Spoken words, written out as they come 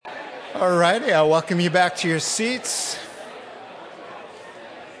All righty, I'll welcome you back to your seats.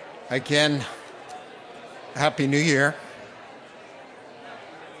 Again, Happy New Year.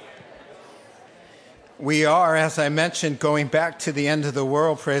 We are, as I mentioned, going back to the end of the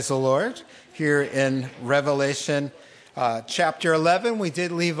world, praise the Lord, here in Revelation chapter 11. We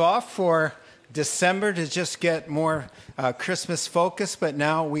did leave off for December to just get more Christmas focus, but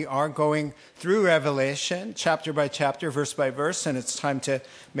now we are going through Revelation, chapter by chapter, verse by verse, and it's time to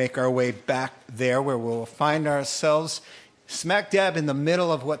make our way back there where we'll find ourselves smack dab in the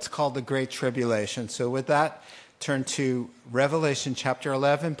middle of what's called the Great Tribulation. So with that, turn to Revelation chapter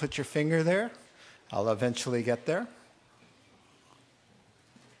 11. Put your finger there. I'll eventually get there.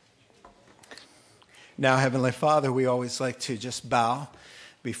 Now, Heavenly Father, we always like to just bow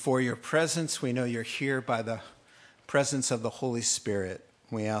before your presence. We know you're here by the presence of the Holy Spirit.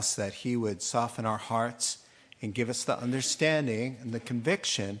 We ask that he would soften our hearts and give us the understanding and the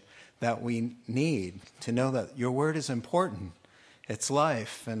conviction that we need to know that your word is important. It's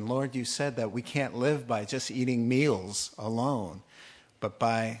life. And Lord, you said that we can't live by just eating meals alone, but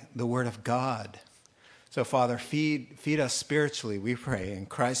by the word of God. So, Father, feed us spiritually, we pray. In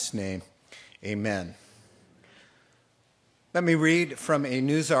Christ's name, amen. Let me read from a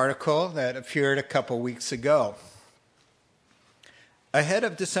news article that appeared a couple weeks ago. Ahead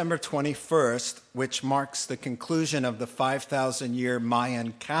of December 21st, which marks the conclusion of the 5,000-year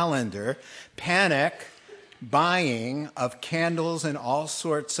Mayan calendar, panic buying of candles and all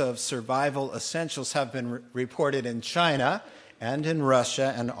sorts of survival essentials have been reported in China and in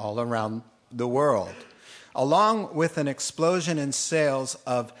Russia and all around the world, along with an explosion in sales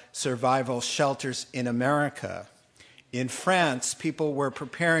of survival shelters in America. In France, people were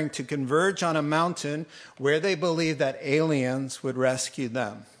preparing to converge on a mountain where they believed that aliens would rescue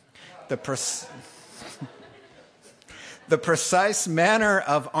them. The precise manner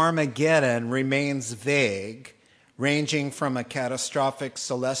of Armageddon remains vague, ranging from a catastrophic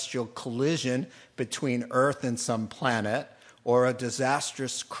celestial collision between Earth and some planet, or a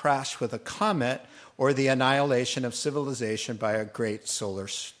disastrous crash with a comet, or the annihilation of civilization by a great solar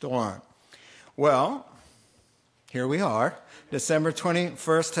storm. Well, here we are. December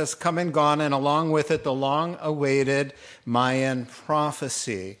 21st has come and gone, and along with it, the long-awaited Mayan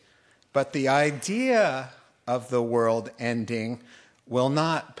prophecy. But the idea of the world ending will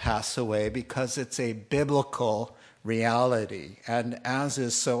not pass away because it's a biblical reality. And as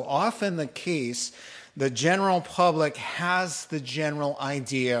is so often the case, the general public has the general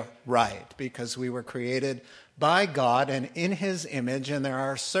idea right because we were created by God and in his image, and there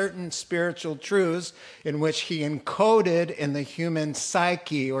are certain spiritual truths in which he encoded in the human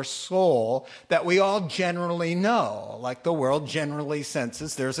psyche or soul that we all generally know, like the world generally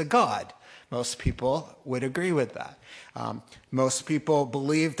senses there's a God. Most people would agree with that. Most people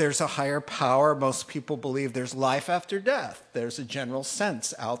believe there's a higher power. Most people believe there's life after death. There's a general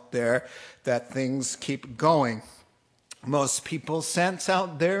sense out there that things keep going. Most people sense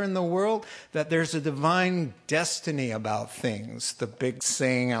out there in the world that there's a divine destiny about things. The big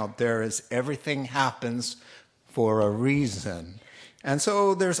saying out there is everything happens for a reason. And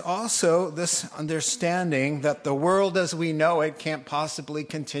so there's also this understanding that the world as we know it can't possibly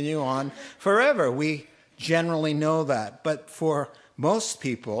continue on forever. We generally know that. But for most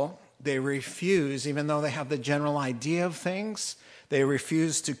people, they refuse, even though they have the general idea of things, they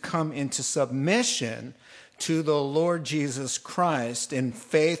refuse to come into submission to the Lord Jesus Christ in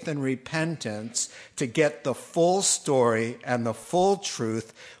faith and repentance to get the full story and the full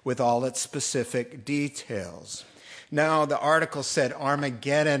truth with all its specific details. Now, the article said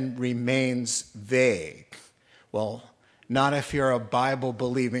Armageddon remains vague. Well, not if you're a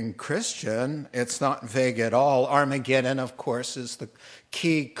Bible-believing Christian. It's not vague at all. Armageddon, of course, is the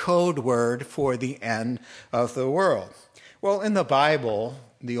key code word for the end of the world. Well, in the Bible,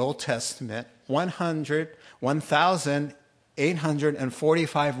 the Old Testament,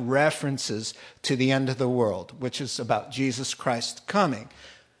 1,845 references to the end of the world, which is about Jesus Christ coming.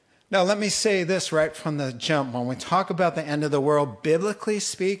 Now, let me say this right from the jump. When we talk about the end of the world, biblically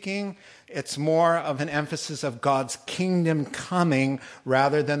speaking, it's more of an emphasis of God's kingdom coming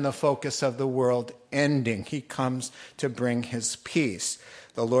rather than the focus of the world ending. He comes to bring his peace.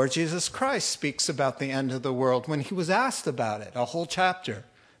 The Lord Jesus Christ speaks about the end of the world when he was asked about it, a whole chapter,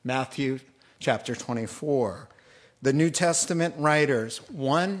 Matthew chapter 24. The New Testament writers,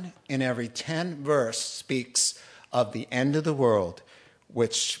 1 in every 10 verse speaks of the end of the world,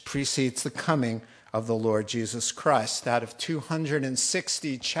 which precedes the coming of the Lord Jesus Christ. Out of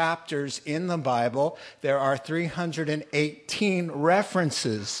 260 chapters in the Bible, there are 318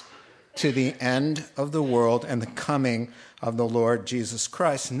 references to the end of the world and the coming of the Lord Jesus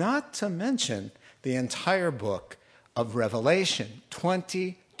Christ, not to mention the entire book of Revelation,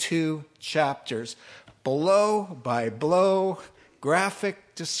 22 chapters, blow by blow,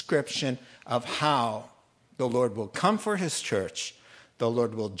 graphic description of how the Lord will come for his church, the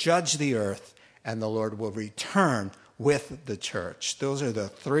Lord will judge the earth, and the Lord will return with the church. Those are the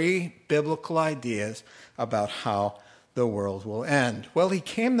three biblical ideas about how the world will end. Well, he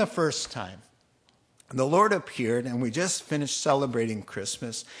came the first time. The Lord appeared, and we just finished celebrating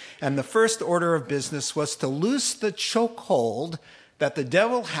Christmas, and the first order of business was to loose the chokehold that the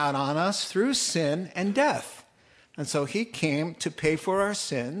devil had on us through sin and death. And so he came to pay for our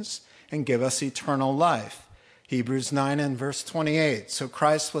sins and give us eternal life. Hebrews 9 and verse 28. So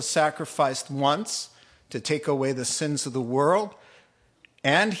Christ was sacrificed once to take away the sins of the world,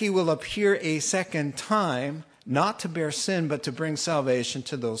 and he will appear a second time, not to bear sin, but to bring salvation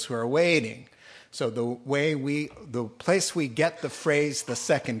to those who are waiting. So the place we get the phrase, the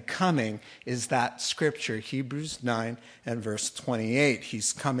second coming, is that scripture, Hebrews 9 and verse 28.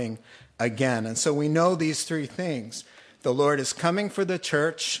 He's coming again. And so we know these three things. The Lord is coming for the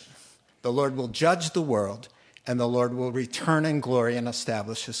church, the Lord will judge the world, and the Lord will return in glory and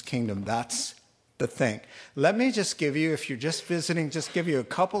establish his kingdom. That's the thing. Let me just give you, if you're just visiting, just give you a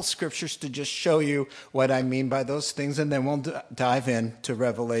couple scriptures to just show you what I mean by those things, and then we'll dive into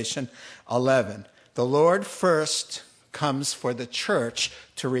Revelation 11. The Lord first comes for the church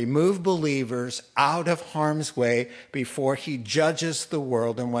to remove believers out of harm's way before he judges the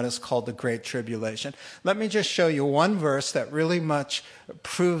world in what is called the Great Tribulation. Let me just show you one verse that really much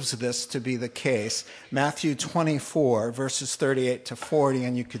proves this to be the case. Matthew 24, verses 38 to 40,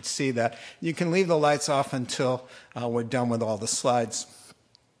 and you could see that. You can leave the lights off until we're done with all the slides.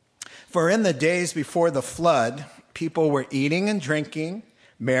 For in the days before the flood, people were eating and drinking,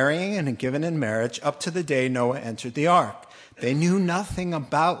 marrying and given in marriage, up to the day Noah entered the ark. They knew nothing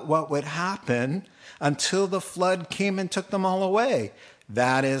about what would happen until the flood came and took them all away.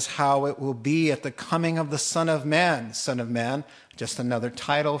 That is how it will be at the coming of the Son of Man. Son of Man, just another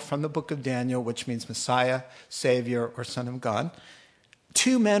title from the book of Daniel, which means Messiah, Savior, or Son of God.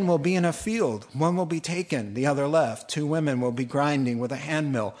 Two men will be in a field. One will be taken, the other left. Two women will be grinding with a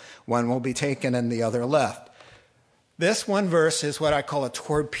handmill. One will be taken and the other left. This one verse is what I call a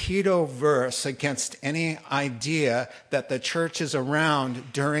torpedo verse against any idea that the church is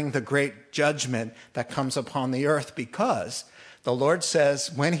around during the great judgment that comes upon the earth, because the Lord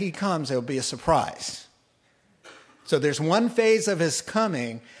says when he comes, it will be a surprise. So there's one phase of his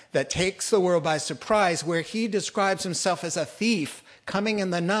coming that takes the world by surprise, where he describes himself as a thief coming in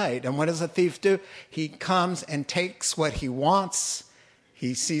the night. And what does a thief do? He comes and takes what he wants.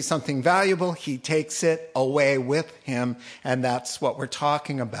 He sees something valuable, he takes it away with him, and that's what we're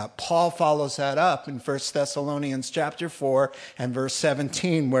talking about. Paul follows that up in 1 Thessalonians chapter 4 and verse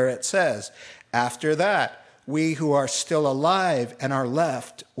 17, where it says, after that, we who are still alive and are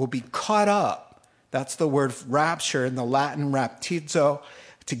left will be caught up. That's the word rapture in the Latin raptizo,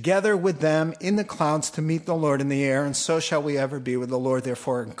 together with them in the clouds to meet the Lord in the air, and so shall we ever be with the Lord.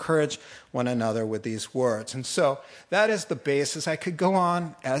 Therefore, encourage one another with these words. And so that is the basis. I could go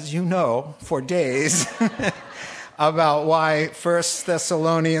on, as you know, for days about why 1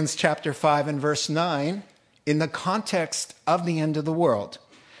 Thessalonians chapter 5 and verse 9, in the context of the end of the world,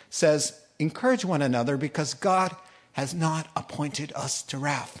 says, encourage one another because God has not appointed us to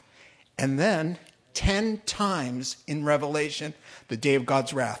wrath. And then 10 times in Revelation, the day of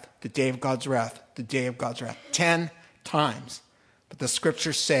God's wrath, the day of God's wrath, the day of God's wrath. 10 times. But the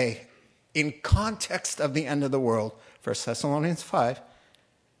scriptures say, in context of the end of the world, 1 Thessalonians 5,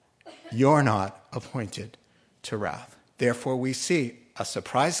 you're not appointed to wrath. Therefore, we see a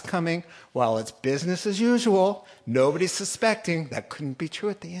surprise coming while it's business as usual. Nobody's suspecting. That couldn't be true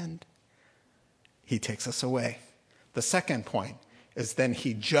at the end. He takes us away. The second point is then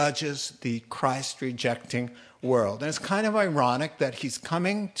he judges the Christ-rejecting world. And it's kind of ironic that he's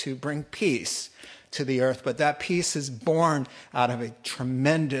coming to bring peace to the earth, but that peace is born out of a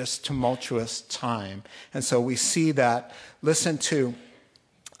tremendous, tumultuous time. And so we see that. Listen to,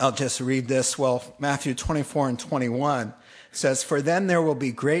 I'll just read this. Well, Matthew 24 and 21 says, for then there will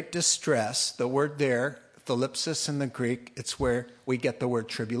be great distress. The word there, thlipsis in the Greek, it's where we get the word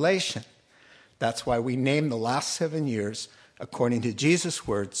tribulation. That's why we name the last 7 years, according to Jesus'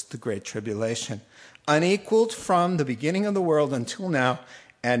 words, the Great Tribulation. Unequaled from the beginning of the world until now,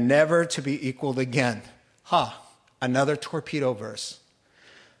 and never to be equaled again. Another torpedo verse.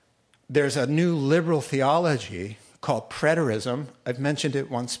 There's a new liberal theology called preterism. I've mentioned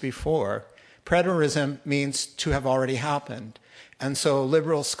it once before. Preterism means to have already happened. And so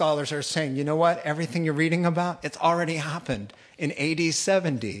liberal scholars are saying, you know what? Everything you're reading about, it's already happened in AD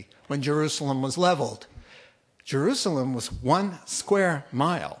 70 when Jerusalem was leveled. Jerusalem was 1 square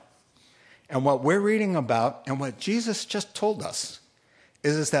mile. And what we're reading about and what Jesus just told us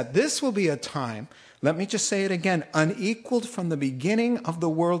is that this will be a time, let me just say it again, unequaled from the beginning of the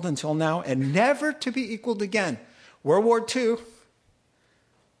world until now and never to be equaled again. World War II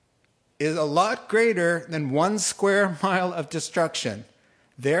is a lot greater than 1 square mile of destruction.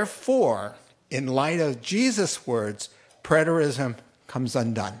 Therefore, in light of Jesus' words, preterism comes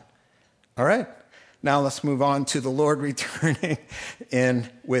undone. All right? Now let's move on to the Lord returning in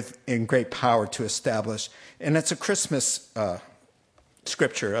great power to establish. And it's a Christmas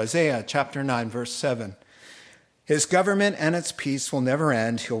scripture, Isaiah chapter 9, verse 7. His government and its peace will never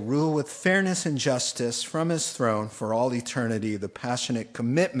end. He'll rule with fairness and justice from his throne for all eternity. The passionate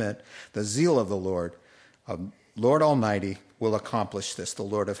commitment, the zeal of the Lord, Lord Almighty, will accomplish this, the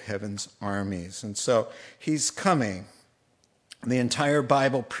Lord of heaven's armies. And so he's coming. The entire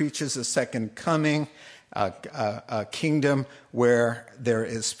Bible preaches a second coming, a kingdom where there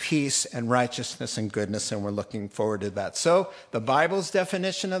is peace and righteousness and goodness, and we're looking forward to that. So the Bible's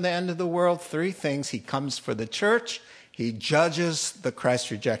definition of the end of the world, 3 things. He comes for the church, he judges the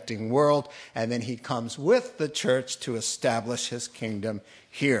Christ-rejecting world, and then he comes with the church to establish his kingdom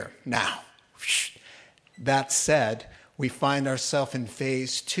here. Now, that said, we find ourselves in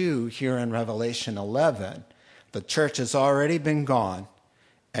phase 2 here in Revelation 11. The church has already been gone,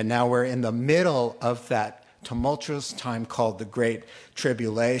 and now we're in the middle of that tumultuous time called the Great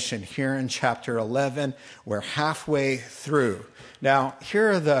Tribulation. Here in chapter 11, we're halfway through. Now,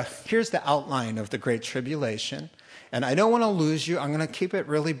 here's the outline of the Great Tribulation, and I don't want to lose you. I'm going to keep it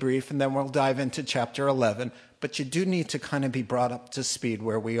really brief, and then we'll dive into chapter 11, but you do need to kind of be brought up to speed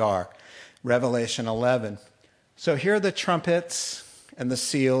where we are. Revelation 11. So here are the trumpets and the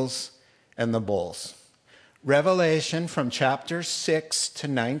seals and the bowls. Revelation from chapter 6 to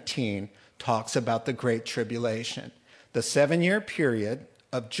 19 talks about the Great Tribulation, the 7-year period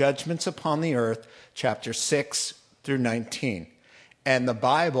of judgments upon the earth, chapter 6 through 19. And the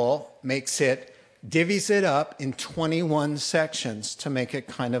Bible divvies it up in 21 sections to make it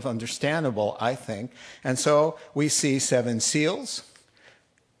kind of understandable, I think. And so we see 7 seals,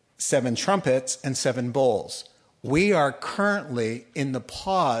 7 trumpets, and 7 bowls. We are currently in the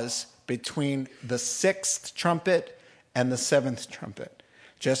pause between the 6th trumpet and the 7th trumpet,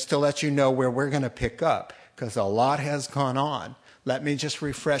 just to let you know where we're going to pick up, because a lot has gone on. Let me just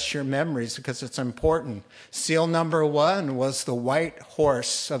refresh your memories, because it's important. Seal number 1 was the white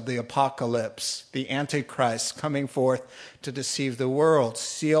horse of the apocalypse, the Antichrist coming forth to deceive the world.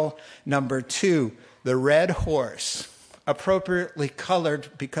 Seal number 2, the red horse, appropriately colored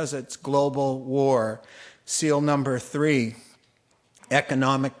because it's global war. Seal number 3,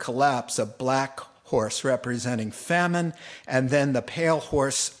 economic collapse, a black horse representing famine, and then the pale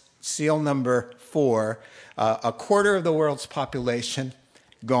horse, seal number 4, a quarter of the world's population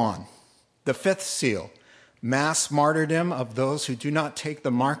gone. The 5th seal, mass martyrdom of those who do not take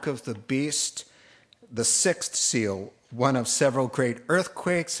the mark of the beast. The 6th seal, one of several great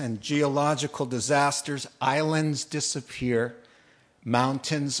earthquakes and geological disasters. Islands disappear,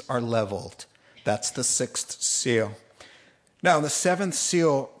 mountains are leveled. That's the 6th seal. Now, the 7th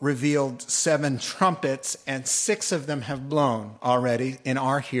seal revealed 7 trumpets, and 6 of them have blown already in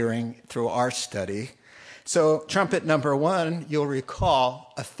our hearing through our study. So, trumpet number 1, you'll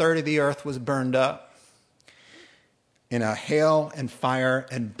recall, 1/3 of the earth was burned up in a hail and fire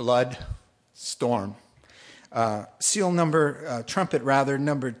and blood storm. Trumpet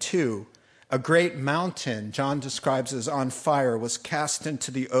number 2, a great mountain, John describes as on fire, was cast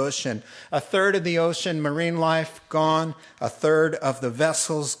into the ocean. 1/3 of the ocean, marine life, gone. 1/3 of the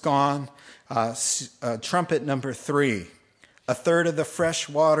vessels, gone. Trumpet number 3, 1/3 of the fresh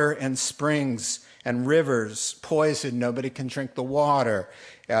water and springs and rivers, poisoned, nobody can drink the water.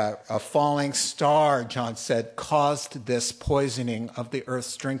 A falling star, John said, caused this poisoning of the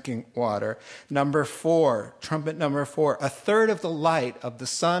earth's drinking water. Number 4, trumpet number 4, 1/3 of the light of the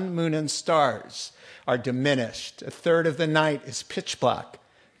sun, moon, and stars are diminished. 1/3 of the night is pitch black,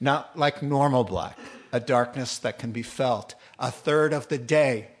 not like normal black, a darkness that can be felt. 1/3 of the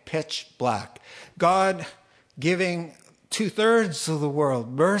day, pitch black. God giving 2/3 of the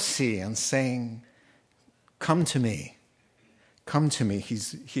world mercy and saying, come to me. Come to me.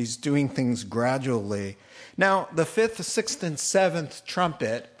 He's doing things gradually. Now, the 5th, 6th, and 7th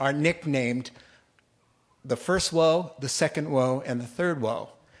trumpet are nicknamed the first woe, the second woe, and the third woe,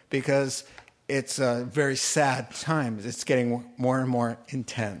 because it's a very sad time. It's getting more and more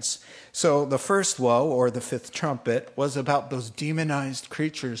intense. So the first woe, or the fifth trumpet, was about those demonized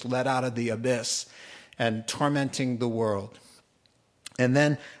creatures let out of the abyss and tormenting the world. And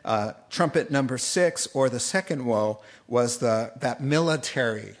then trumpet number 6, or the second woe, was that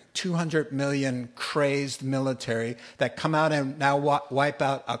military, 200 million crazed military that come out and now wipe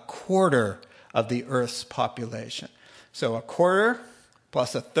out a quarter of the earth's population. So a quarter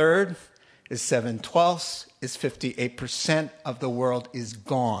plus a third is 7/12, is 58% of the world is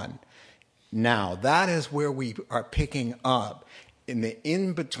gone. Now, that is where we are picking up in the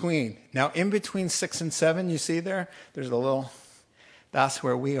in-between. Now, in between 6 and 7, you see there? There's a little, that's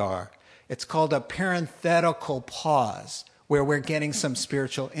where we are. It's called a parenthetical pause, where we're getting some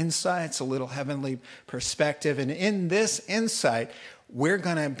spiritual insights, a little heavenly perspective. And in this insight, we're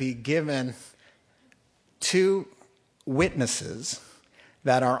going to be given 2 witnesses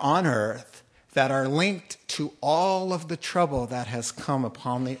that are on earth that are linked to all of the trouble that has come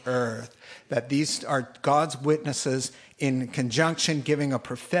upon the earth, that these are God's witnesses in conjunction giving a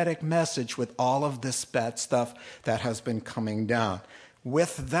prophetic message with all of this bad stuff that has been coming down.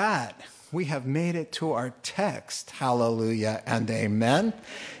 With that, we have made it to our text. Hallelujah and amen.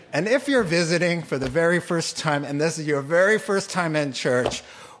 And if you're visiting for the very first time, and this is your very first time in church,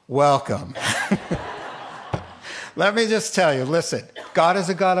 welcome. Let me just tell you, listen, God is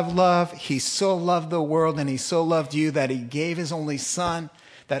a God of love. He so loved the world and he so loved you that he gave his only son,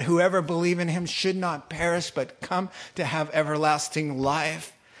 that whoever believes in him should not perish but come to have everlasting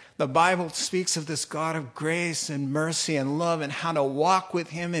life. The Bible speaks of this God of grace and mercy and love and how to walk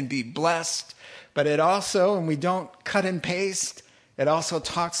with him and be blessed. But it also, and we don't cut and paste, it also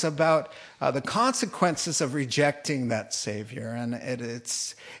talks about the consequences of rejecting that Savior. And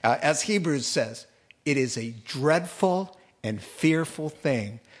it's as Hebrews says, it is a dreadful and fearful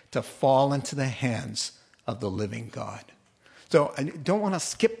thing to fall into the hands of the living God. So I don't want to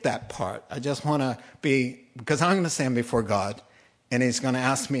skip that part. I just want to because I'm going to stand before God, and he's going to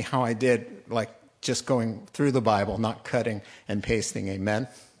ask me how I did, like just going through the Bible, not cutting and pasting. Amen?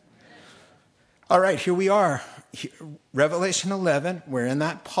 All right, here we are. Revelation 11, we're in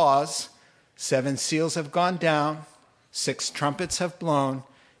that pause. 7 seals have gone down. 6 trumpets have blown.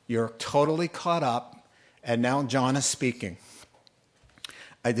 You're totally caught up. And now John is speaking.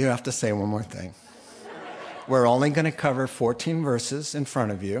 I do have to say one more thing. We're only going to cover 14 verses in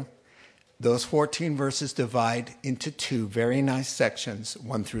front of you. Those 14 verses divide into 2 very nice sections,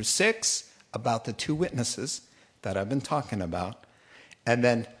 1 through 6, about the 2 witnesses that I've been talking about, and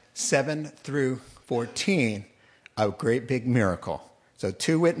then 7 through 14, a great big miracle. So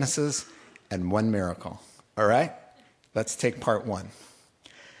 2 witnesses and 1 miracle. All right? Let's take part 1.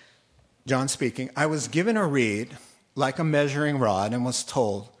 John speaking, I was given a reed like a measuring rod and was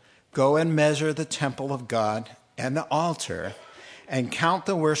told, go and measure the temple of God and the altar and count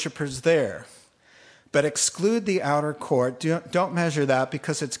the worshipers there. But exclude the outer court. Don't measure that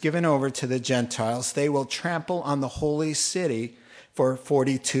because it's given over to the Gentiles. They will trample on the holy city for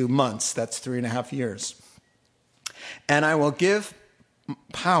 42 months. That's 3.5 years. And I will give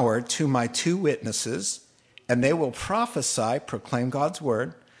power to my 2 witnesses, and they will prophesy, proclaim God's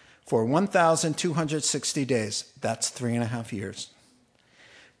word, for 1,260 days. That's 3.5 years.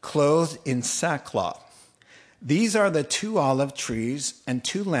 Clothed in sackcloth. These are the 2 olive trees and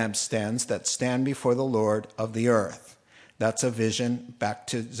 2 lampstands that stand before the Lord of the earth. That's a vision. Back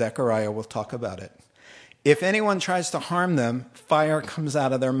to Zechariah, we'll talk about it. If anyone tries to harm them, fire comes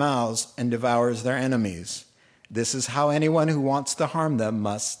out of their mouths and devours their enemies. This is how anyone who wants to harm them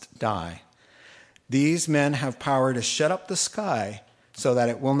must die. These men have power to shut up the sky so that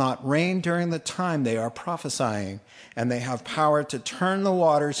it will not rain during the time they are prophesying, and they have power to turn the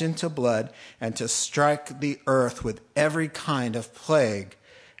waters into blood and to strike the earth with every kind of plague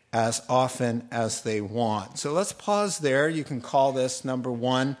as often as they want. So let's pause there. You can call this number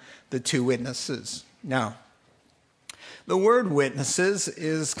 1, the 2 witnesses. Now, the word witnesses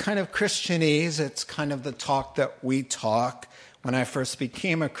is kind of Christianese. It's kind of the talk that we talk. When I first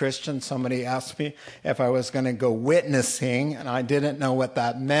became a Christian, somebody asked me if I was going to go witnessing, and I didn't know what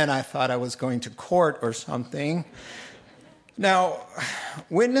that meant. I thought I was going to court or something. Now,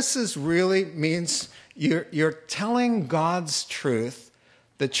 witnesses really means you're telling God's truth,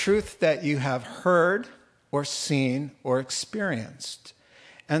 the truth that you have heard or seen or experienced.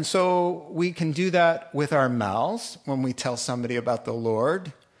 And so we can do that with our mouths when we tell somebody about the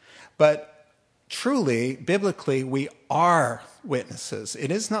Lord. But truly, biblically, we are witnesses. It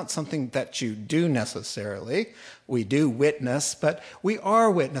is not something that you do necessarily. We do witness, but we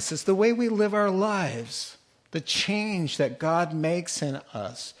are witnesses. The way we live our lives, the change that God makes in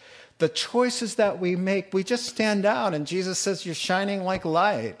us, the choices that we make, we just stand out. And Jesus says, you're shining like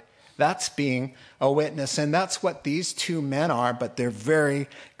light. That's being a witness. And that's what these two men are, but they're very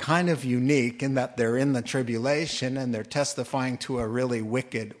kind of unique in that they're in the tribulation and they're testifying to a really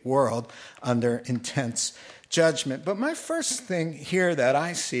wicked world under intense judgment. But my first thing here that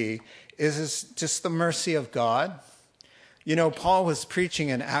I see is just the mercy of God. You know, Paul was preaching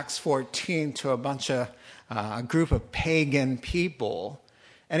in Acts 14 to a group of pagan people.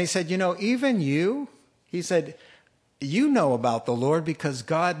 And he said, you know, even you, he said, you know about the Lord because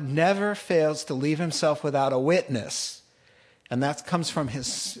God never fails to leave himself without a witness. And that comes from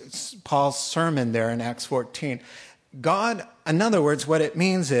Paul's sermon there in Acts 14. God, in other words, what it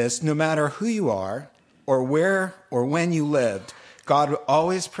means is no matter who you are or where or when you lived, God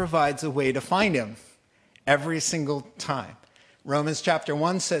always provides a way to find him every single time. Romans chapter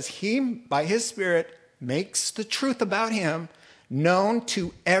 1 says he, by his Spirit, makes the truth about him known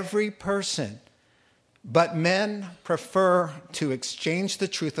to every person. But men prefer to exchange the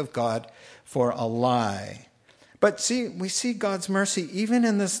truth of God for a lie. But see, we see God's mercy even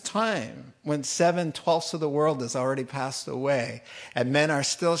in this time when 7/12 of the world has already passed away and men are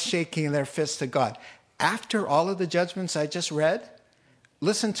still shaking their fists at God. After all of the judgments I just read,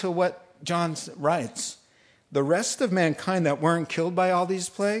 listen to what John writes. The rest of mankind that weren't killed by all these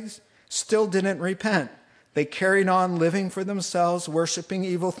plagues still didn't repent. They carried on living for themselves, worshiping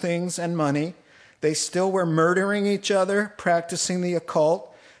evil things and money. They still were murdering each other, practicing the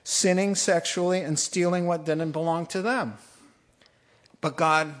occult, sinning sexually, and stealing what didn't belong to them. But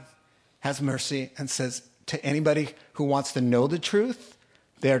God has mercy and says to anybody who wants to know the truth,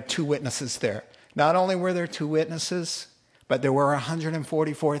 there are two witnesses there. Not only were there two witnesses, but there were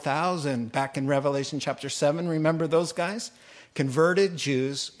 144,000 back in Revelation chapter 7. Remember those guys? Converted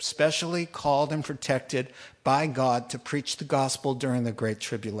Jews, specially called and protected by God to preach the gospel during the Great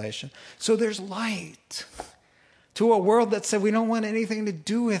Tribulation. So there's light. To a world that said, we don't want anything to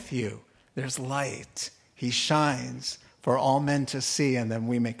do with you, there's light. He shines for all men to see, and then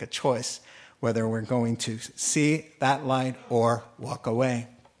we make a choice whether we're going to see that light or walk away.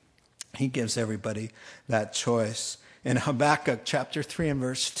 He gives everybody that choice. In Habakkuk chapter 3 and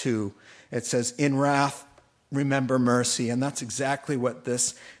verse 2, it says, in wrath, remember mercy. And that's exactly what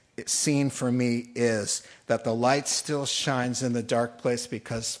this scene for me is, that the light still shines in the dark place,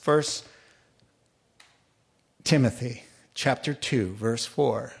 because 1 Timothy chapter 2, verse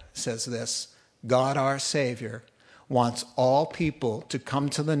 4 says this, God our Savior wants all people to come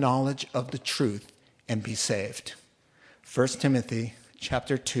to the knowledge of the truth and be saved. 1 Timothy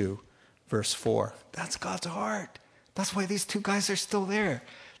chapter 2, verse 4. That's God's heart. That's why these two guys are still there.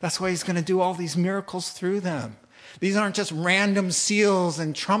 That's why he's going to do all these miracles through them. These aren't just random seals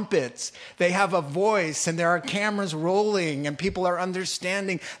and trumpets. They have a voice, and there are cameras rolling, and people are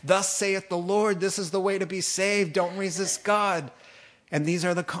understanding, thus saith the Lord, this is the way to be saved. Don't resist God. And these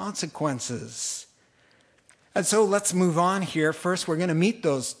are the consequences. And so let's move on here. First, we're going to meet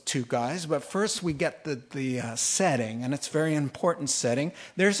those two guys, but first we get the setting, and it's a very important setting.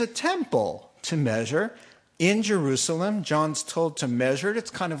 There's a temple to measure. In Jerusalem, John's told to measure it. It's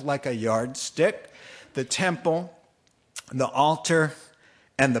kind of like a yardstick. The temple, the altar,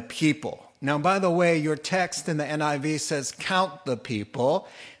 and the people. Now, by the way, your text in the NIV says count the people.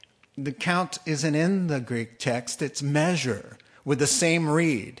 The count isn't in the Greek text. It's measure with the same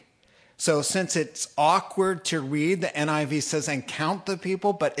read. So since it's awkward to read, the NIV says, and count the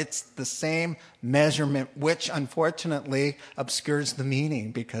people, but it's the same measurement, which unfortunately obscures the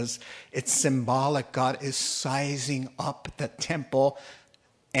meaning because it's symbolic. God is sizing up the temple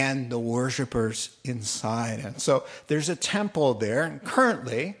and the worshipers inside. And so there's a temple there, and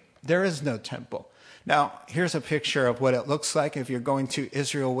currently there is no temple. Now, here's a picture of what it looks like if you're going to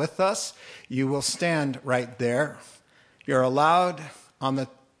Israel with us. You will stand right there. You're allowed on the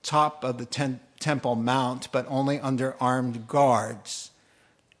top of the Temple Mount, but only under armed guards.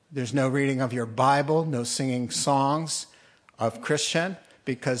 There's no reading of your Bible, no singing songs of Christian,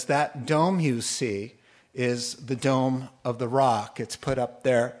 because that dome you see is the Dome of the Rock. It's put up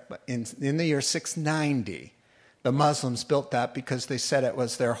there in the year 690. The Muslims built that because they said it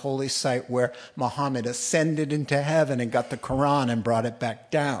was their holy site where Muhammad ascended into heaven and got the Quran and brought it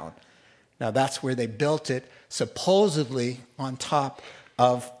back down. Now that's where they built it, supposedly on top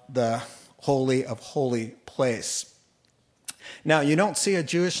of the Holy of Holy place. Now, you don't see a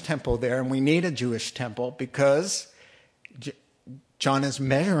Jewish temple there, and we need a Jewish temple because John is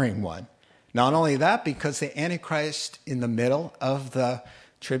measuring one. Not only that, because the Antichrist in the middle of the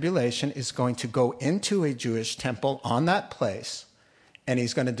tribulation is going to go into a Jewish temple on that place, and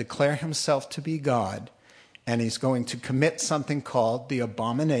he's going to declare himself to be God. and he's going to commit something called the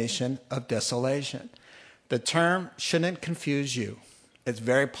abomination of desolation. The term shouldn't confuse you. It's a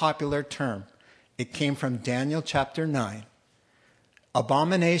very popular term. It came from Daniel chapter 9.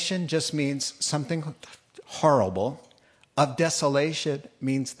 Abomination just means something horrible. Of desolation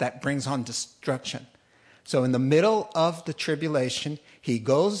means that brings on destruction. So in the middle of the tribulation,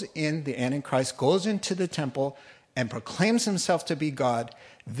 the Antichrist goes into the temple and proclaims himself to be God.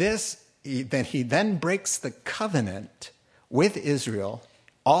 He then breaks the covenant with Israel.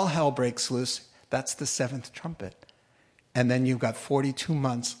 All hell breaks loose. That's the seventh trumpet. And then you've got 42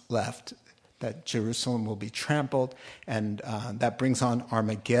 months left that Jerusalem will be trampled, and that brings on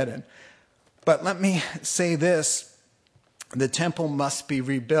Armageddon. But let me say this. The temple must be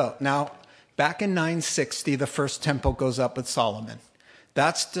rebuilt. Now, back in 960, the first temple goes up with Solomon.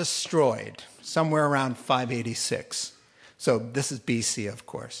 That's destroyed somewhere around 586. So this is BC, of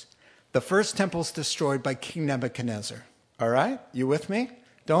course. The first temple is destroyed by King Nebuchadnezzar. All right? You with me?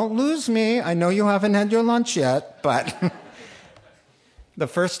 Don't lose me. I know you haven't had your lunch yet, but the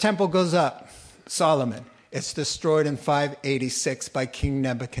first temple goes up, Solomon. It's destroyed in 586 by King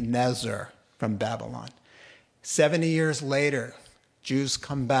Nebuchadnezzar from Babylon. 70 years later, Jews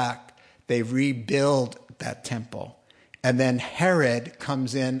come back. They rebuild that temple. And then Herod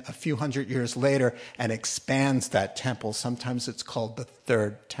comes in a few hundred years later and expands that temple. Sometimes it's called the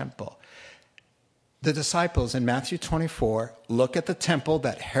third temple. The disciples in Matthew 24 look at the temple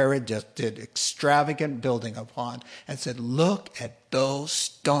that Herod just did extravagant building upon and said, look at those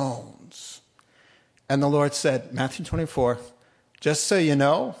stones. And the Lord said, Matthew 24, just so you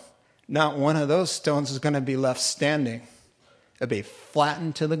know, not one of those stones is going to be left standing. It'll be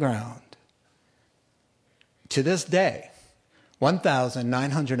flattened to the ground. To this day,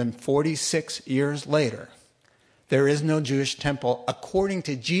 1,946 years later, there is no Jewish temple. According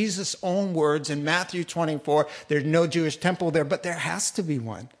to Jesus' own words in Matthew 24, there's no Jewish temple there, but there has to be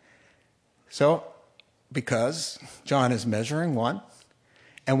one. So, because John is measuring one,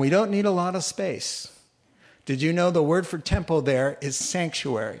 and we don't need a lot of space. Did you know the word for temple there is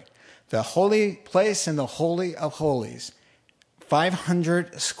sanctuary? The holy place in the Holy of Holies,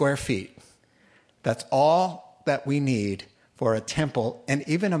 500 square feet. That's all that we need for a temple, and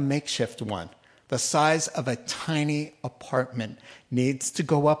even a makeshift one. The size of a tiny apartment needs to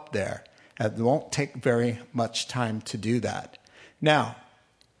go up there. It won't take very much time to do that. Now,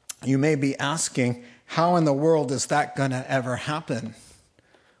 you may be asking, how in the world is that going to ever happen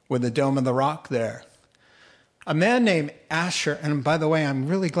with the Dome of the Rock there? A man named Asher, and by the way, I'm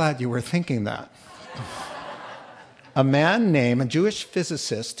really glad you were thinking that. A Jewish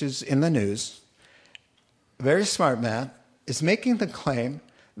physicist who's in the news, a very smart man, is making the claim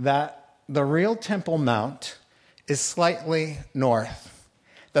that the real Temple Mount is slightly north,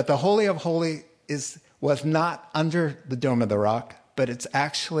 that the Holy of Holies was not under the Dome of the Rock, but it's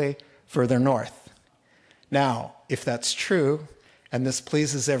actually further north. Now, if that's true, and this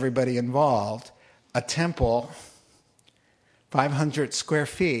pleases everybody involved, a temple, 500 square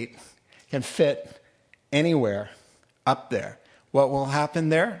feet, can fit anywhere up there. What will happen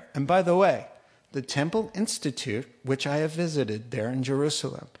there? And by the way, the Temple Institute, which I have visited there in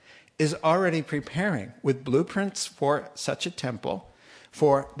Jerusalem, is already preparing with blueprints for such a temple.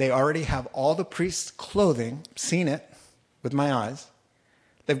 They already have all the priests' clothing, seen it with my eyes.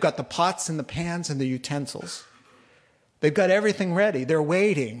 They've got the pots and the pans and the utensils. They've got everything ready. They're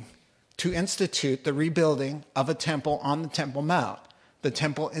waiting to institute the rebuilding of a temple on the Temple Mount. The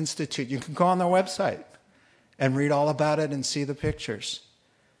Temple Institute. You can go on their website and read all about it and see the pictures.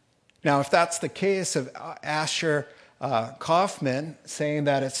 Now, if that's the case of Asher Kaufman saying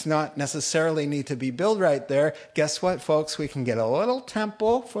that it's not necessarily need to be built right there, guess what, folks? We can get a little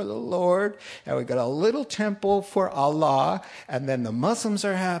temple for the Lord, and we got a little temple for Allah, and then the Muslims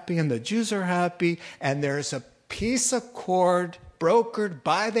are happy, and the Jews are happy, and there's a peace accord brokered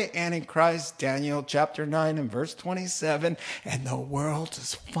by the Antichrist, Daniel chapter 9 and verse 27, and the world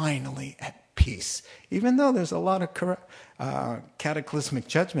is finally at peace. Even though there's a lot of cataclysmic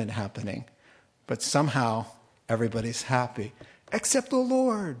judgment happening, but somehow everybody's happy, except the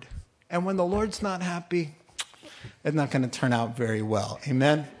Lord. And when the Lord's not happy, it's not going to turn out very well.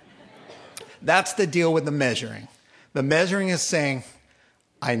 Amen? That's the deal with the measuring. The measuring is saying,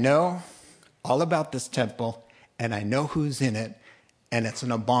 I know all about this temple, and I know who's in it, and it's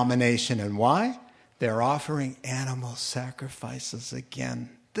an abomination. And why? They're offering animal sacrifices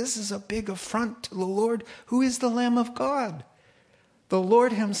again. This is a big affront to the Lord, who is the Lamb of God. The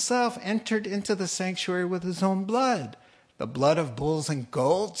Lord himself entered into the sanctuary with his own blood. The blood of bulls and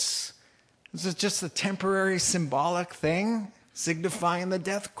goats. This is just a temporary symbolic thing signifying the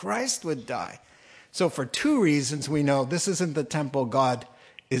death Christ would die. So for two reasons, we know this isn't the temple God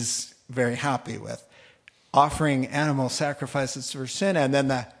is very happy with. Offering animal sacrifices for sin, and then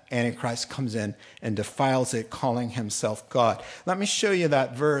the Antichrist comes in and defiles it, calling himself God. Let me show you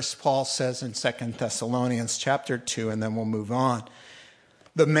that verse Paul says in 2 Thessalonians chapter 2, and then we'll move on.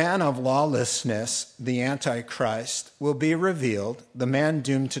 The man of lawlessness, the Antichrist, will be revealed, the man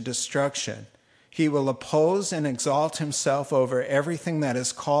doomed to destruction. He will oppose and exalt himself over everything that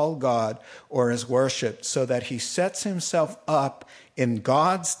is called God or is worshipped, so that he sets himself up in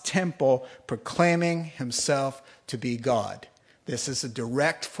God's temple, proclaiming himself to be God. This is a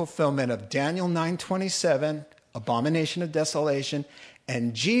direct fulfillment of Daniel 9:27, abomination of desolation.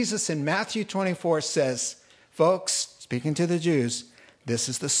 And Jesus in Matthew 24 says, folks, speaking to the Jews, this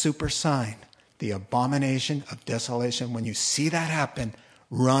is the super sign, the abomination of desolation. When you see that happen,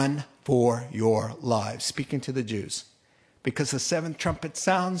 run for your lives. Speaking to the Jews. Because the seventh trumpet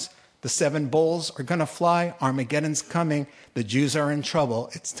sounds, the seven bowls are going to fly, Armageddon's coming, the Jews are in trouble.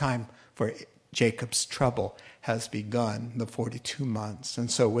 It's time for Jacob's trouble has begun, the 42 months.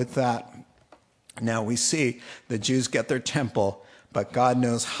 And so with that, now we see the Jews get their temple, but God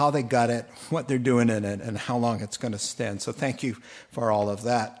knows how they got it, what they're doing in it, and how long it's going to stand. So thank you for all of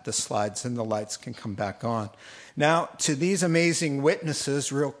that. The slides and the lights can come back on. Now, to these amazing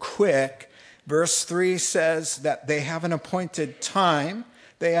witnesses, real quick, verse 3 says that they have an appointed time.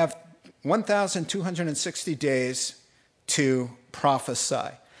 They have 1,260 days to prophesy.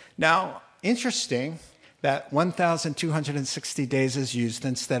 Now, interesting that 1,260 days is used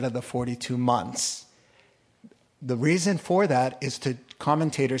instead of the 42 months. The reason for that is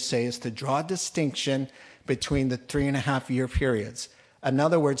commentators say, is to draw a distinction between the 3.5-year periods. In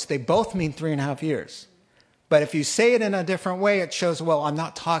other words, they both mean 3.5 years. But if you say it in a different way, it shows, well, I'm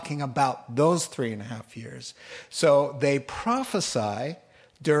not talking about those 3.5 years. So they prophesy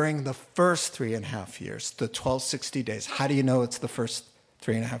during the first 3.5 years, the 1260 days. How do you know it's the first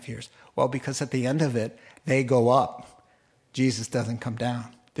 3.5 years? Well, because at the end of it, they go up. Jesus doesn't come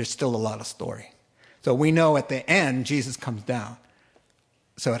down. There's still a lot of story. So we know at the end, Jesus comes down.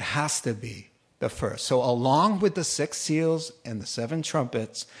 So it has to be the first. So along with the 6 seals and the 7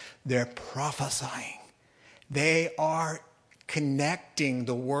 trumpets, they're prophesying. They are connecting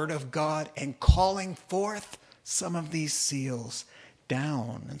the word of God and calling forth some of these seals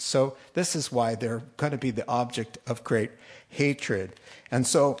down. And so this is why they're going to be the object of great hatred. And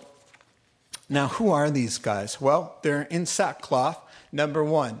so now who are these guys? Well, they're in sackcloth. Number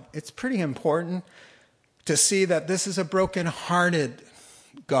one, it's pretty important to see that this is a broken-hearted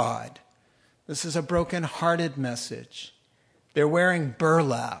God. This is a broken-hearted message. They're wearing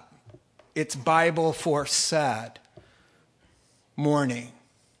burlap. It's Bible for sad, mourning,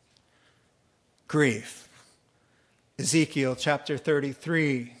 grief. Ezekiel chapter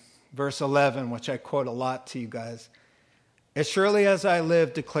 33, verse 11, which I quote a lot to you guys. As surely as I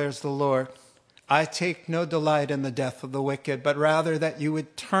live, declares the Lord, I take no delight in the death of the wicked, but rather that you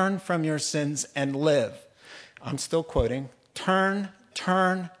would turn from your sins and live. I'm still quoting. Turn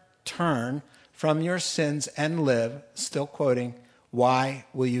from your sins and live. Still quoting. Why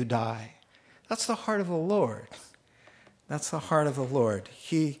will you die? That's the heart of the Lord. That's the heart of the Lord.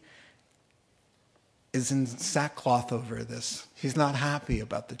 He is in sackcloth over this. He's not happy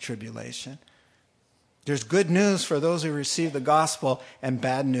about the tribulation. There's good news for those who receive the gospel and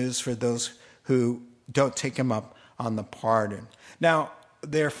bad news for those who don't take him up on the pardon. Now,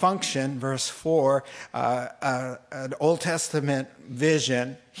 their function, verse 4, an Old Testament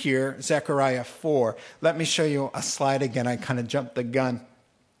vision here, Zechariah 4. Let me show you a slide again. I kind of jumped the gun.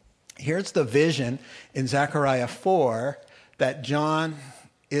 Here's the vision in Zechariah 4 that John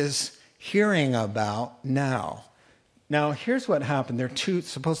is hearing about now. Now, here's what happened. There are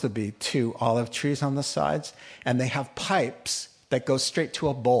supposed to be two olive trees on the sides, and they have pipes that go straight to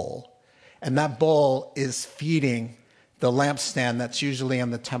a bowl. And that bowl is feeding the lampstand that's usually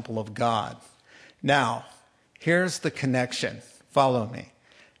in the temple of God. Now, here's the connection. Follow me.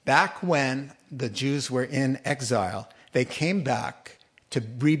 Back when the Jews were in exile, they came back to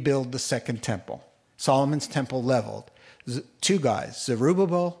rebuild the second temple. Solomon's temple leveled. 2 guys,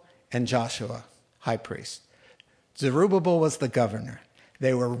 Zerubbabel and Joshua, high priest. Zerubbabel was the governor.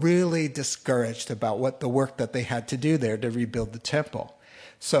 They were really discouraged about what the work that they had to do there to rebuild the temple.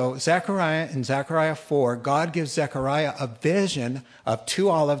 So in Zechariah 4, God gives Zechariah a vision of 2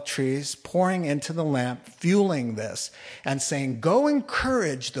 olive trees pouring into the lamp, fueling this, and saying, go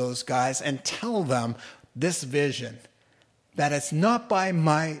encourage those guys and tell them this vision, that it's not by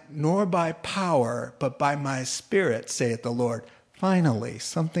might nor by power, but by my spirit, saith the Lord. Finally,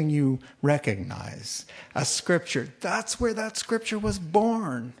 something you recognize, a scripture. That's where that scripture was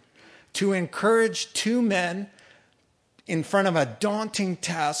born. to encourage two men in front of a daunting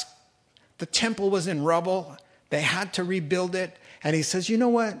task. The temple was in rubble. They had to rebuild it. And he says, you know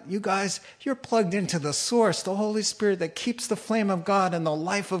what, you guys, you're plugged into the source, the Holy Spirit that keeps the flame of God and the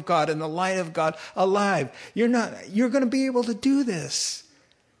life of God and the light of God alive. You're going to be able to do this.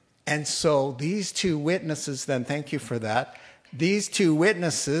 And so these two witnesses, then, thank you for that, these two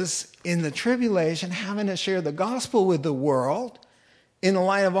witnesses in the tribulation having to share the gospel with the world in the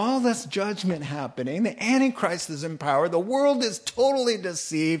light of all this judgment happening. The Antichrist is in power. The world is totally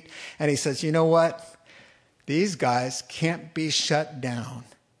deceived. And he says, you know what? These guys can't be shut down.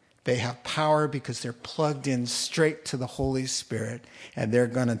 They have power because they're plugged in straight to the Holy Spirit, and they're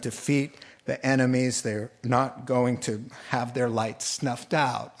going to defeat the enemies. They're not going to have their light snuffed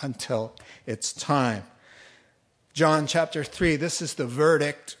out until it's time. John chapter 3, this is the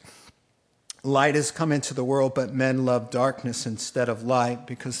verdict. Light has come into the world, but men love darkness instead of light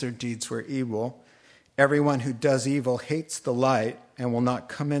because their deeds were evil. Everyone who does evil hates the light and will not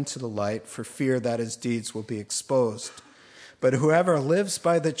come into the light for fear that his deeds will be exposed. But whoever lives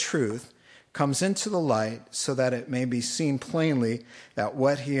by the truth comes into the light so that it may be seen plainly that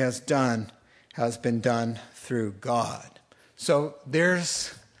what he has done has been done through God. So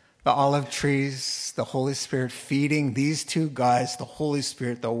there's the olive trees, the Holy Spirit feeding these two guys, the Holy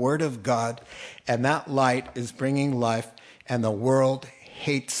Spirit, the Word of God, and that light is bringing life, and the world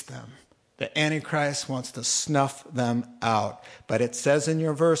hates them. The Antichrist wants to snuff them out. But it says in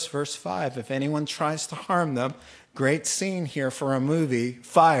your verse 5, if anyone tries to harm them, great scene here for a movie,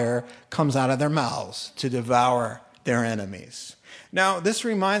 fire comes out of their mouths to devour their enemies. Now, this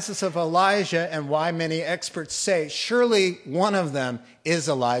reminds us of Elijah and why many experts say, surely one of them is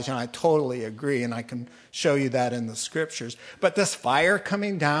Elijah. And I totally agree, and I can show you that in the scriptures. But this fire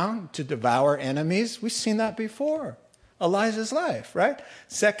coming down to devour enemies, we've seen that before. Elijah's life, right?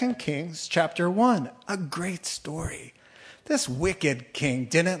 2 Kings chapter 1, a great story. This wicked king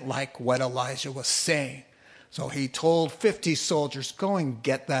didn't like what Elijah was saying. So he told 50 soldiers, go and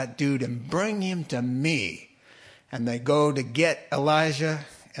get that dude and bring him to me. And they go to get Elijah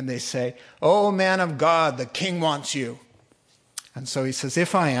and they say, oh, man of God, the king wants you. And so he says,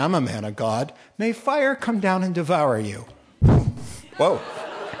 if I am a man of God, may fire come down and devour you. Whoa.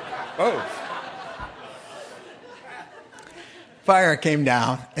 Whoa. Fire came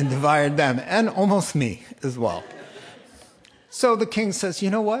down and devoured them, and almost me as well. So the king says,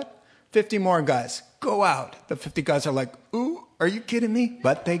 you know what? 50 more guys, go out. The 50 guys are like, ooh, are you kidding me?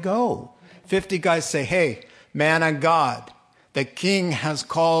 But they go. 50 guys say, hey, man of God, the king has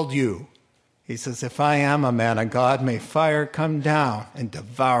called you. He says, if I am a man of God, may fire come down and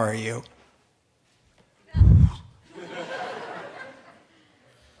devour you.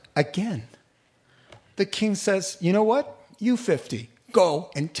 Again, the king says, you know what? You 50, go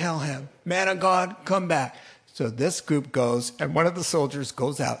and tell him, man of God, come back. So this group goes, and one of the soldiers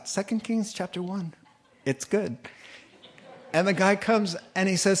goes out. 2 Kings chapter 1. It's good. And the guy comes and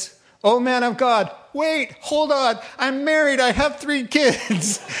he says, oh, man of God, wait, hold on. I'm married. I have 3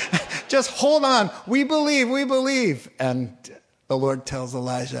 kids. Just hold on. We believe. And the Lord tells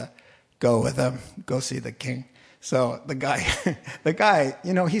Elijah, go with him. Go see the king. So the guy,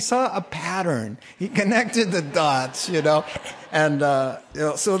 he saw a pattern. He connected the dots, and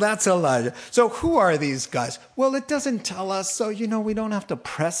so that's Elijah. So who are these guys? Well, it doesn't tell us, so, we don't have to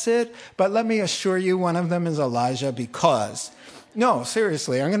press it. But let me assure you, one of them is Elijah because, no,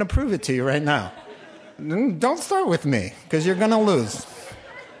 seriously, I'm going to prove it to you right now. Don't start with me because you're going to lose.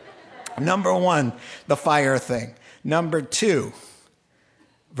 Number 1, the fire thing. Number 2,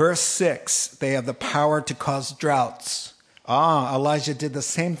 verse 6, they have the power to cause droughts. Elijah did the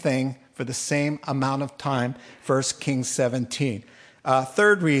same thing for the same amount of time, 1 Kings 17.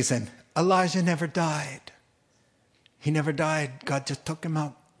 Third reason, Elijah never died. He never died. God just took him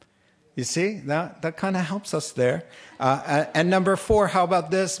out. You see, that kind of helps us there. And number 4, how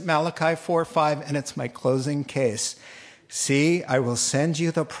about this? Malachi 4:5, and it's my closing case. See, I will send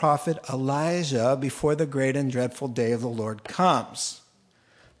you the prophet Elijah before the great and dreadful day of the Lord comes.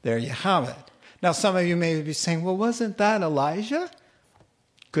 There you have it. Now, some of you may be saying, well, wasn't that Elijah?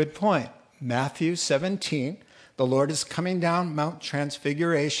 Good point. Matthew 17, the Lord is coming down Mount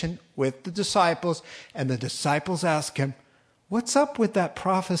Transfiguration with the disciples, and the disciples ask him, what's up with that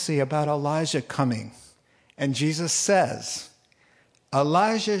prophecy about Elijah coming? And Jesus says,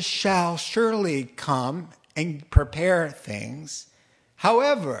 Elijah shall surely come and prepare things.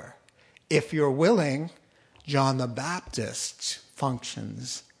 However, if you're willing, John the Baptist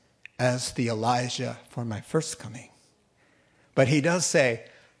functions as the Elijah for my first coming. But he does say,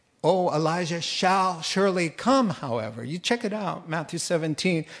 Oh, Elijah shall surely come, however. You check it out, Matthew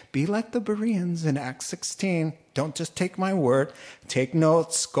 17. Be like the Bereans in Acts 16. Don't just take my word. Take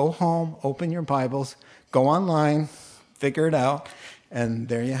notes, go home, open your Bibles, go online, figure it out, and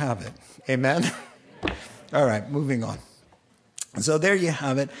there you have it. Amen? All right, moving on. So there you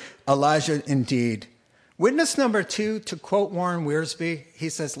have it, Elijah indeed. Witness number 2, to quote Warren Wiersbe, he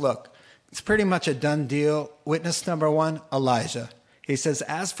says, look, it's pretty much a done deal. Witness number 1, Elijah. He says,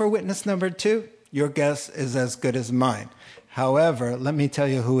 as for witness number 2, your guess is as good as mine. However, let me tell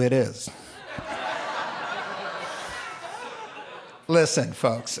you who it is. Listen,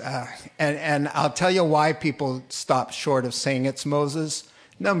 folks, and I'll tell you why people stop short of saying it's Moses.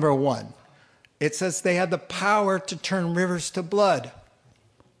 Number 1, it says they had the power to turn rivers to blood.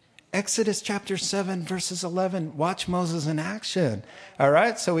 Exodus chapter 7, verses 11. Watch Moses in action. All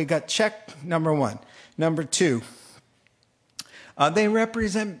right, so we got check number 1. Number 2, they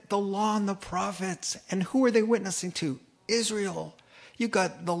represent the law and the prophets. And who are they witnessing to? Israel. You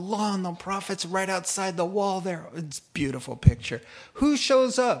got the law and the prophets right outside the wall there. It's a beautiful picture. Who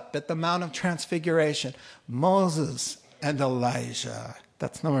shows up at the Mount of Transfiguration? Moses and Elijah.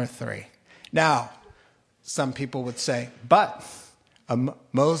 That's number 3. Now, some people would say, but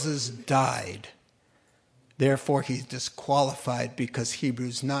Moses died. Therefore, he's disqualified because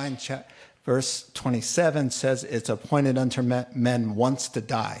Hebrews 9, verse 27 says it's appointed unto men once to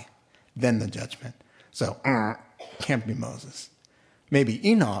die, then the judgment. So, can't be Moses. Maybe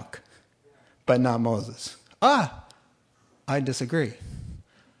Enoch, but not Moses. I disagree.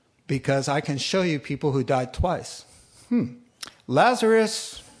 Because I can show you people who died twice.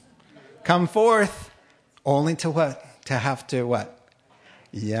 Lazarus, come forth, only to what? To have to what?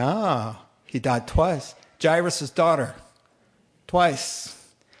 Yeah, he died twice. Jairus' daughter, twice.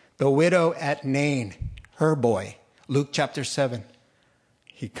 The widow at Nain, her boy, Luke chapter 7.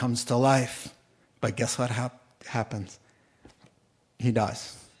 He comes to life, but guess what happens? He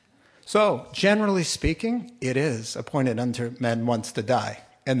dies. So, generally speaking, it is appointed unto men once to die,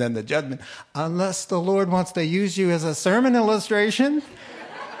 and then the judgment. Unless the Lord wants to use you as a sermon illustration,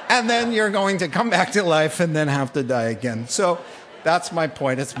 and then you're going to come back to life and then have to die again. So, that's my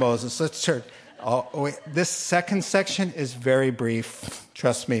point. It's Moses. Let's turn. This second section is very brief.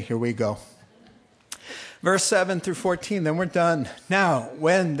 Trust me, here we go. Verse 7 through 14, then we're done. Now,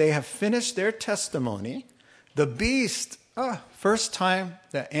 when they have finished their testimony, the beast, first time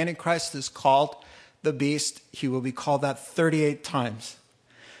that Antichrist is called the beast, he will be called that 38 times.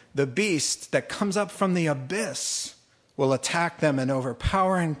 The beast that comes up from the abyss will attack them and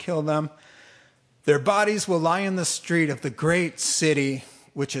overpower and kill them. Their bodies will lie in the street of the great city,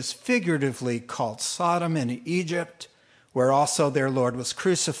 which is figuratively called Sodom in Egypt, where also their Lord was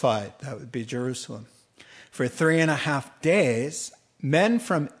crucified. That would be Jerusalem. For 3.5 days, men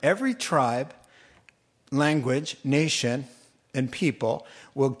from every tribe, language, nation, and people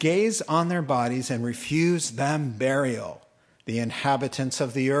will gaze on their bodies and refuse them burial. The inhabitants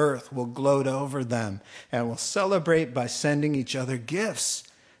of the earth will gloat over them and will celebrate by sending each other gifts,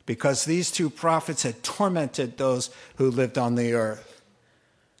 because these 2 prophets had tormented those who lived on the earth.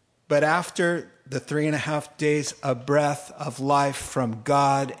 But after the 3.5 days, a breath of life from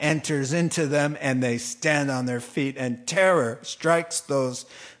God enters into them, and they stand on their feet, and terror strikes those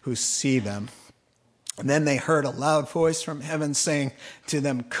who see them. And then they heard a loud voice from heaven saying to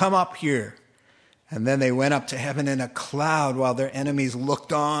them, come up here. And then they went up to heaven in a cloud while their enemies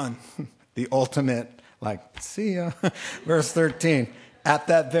looked on. The ultimate, see ya. Verse 13. At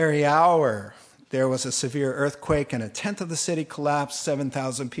that very hour, there was a severe earthquake, and 1/10 of the city collapsed.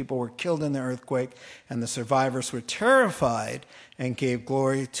 7,000 people were killed in the earthquake, and the survivors were terrified and gave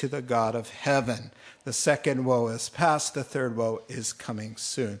glory to the God of heaven. The second woe is past. The third woe is coming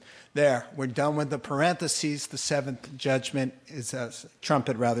soon. There, we're done with the parentheses. The 7th judgment is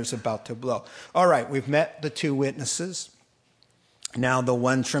is about to blow. All right, we've met the 2 witnesses. Now the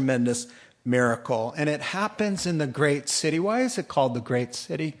one tremendous miracle. And it happens in the great city. Why is it called the great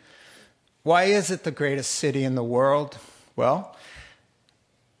city? Why is it the greatest city in the world? Well,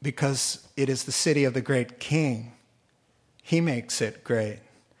 because it is the city of the great king. He makes it great.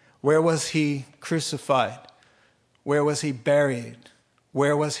 Where was he crucified? Where was he buried?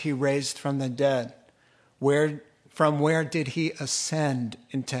 Where was he raised from the dead? From where did he ascend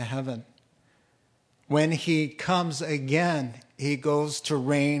into heaven? When he comes again, he goes to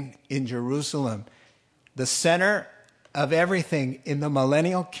reign in Jerusalem. The center of everything in the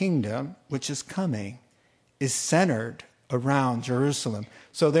millennial kingdom, which is coming, is centered around Jerusalem.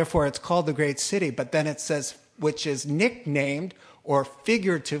 So therefore it's called the great city, but then it says, which is nicknamed or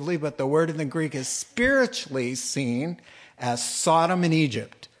figuratively, but the word in the Greek is spiritually seen as Sodom and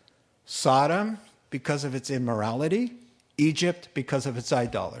Egypt. Sodom because of its immorality, Egypt because of its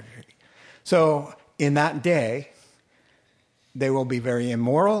idolatry. So in that day, they will be very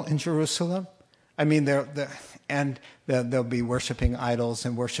immoral in Jerusalem. I mean, they'll be worshiping idols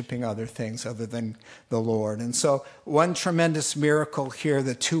and worshiping other things other than the Lord. And so one tremendous miracle here,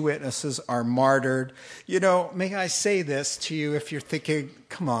 the 2 witnesses are martyred. May I say this to you if you're thinking,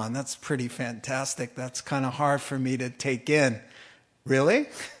 come on, that's pretty fantastic. That's kind of hard for me to take in. Really?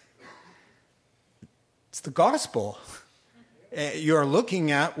 It's the gospel. You're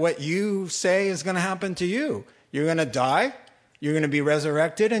looking at what you say is going to happen to you. You're going to die. You're going to be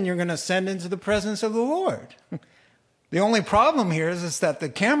resurrected, and you're going to ascend into the presence of the Lord. The only problem here is that the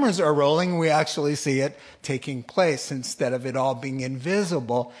cameras are rolling. We actually see it taking place instead of it all being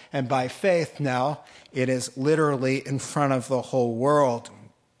invisible. And by faith now, it is literally in front of the whole world.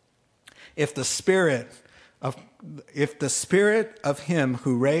 If the Spirit of him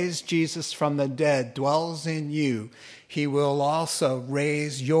who raised Jesus from the dead dwells in you, he will also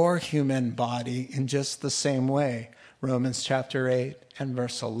raise your human body in just the same way. Romans chapter 8 and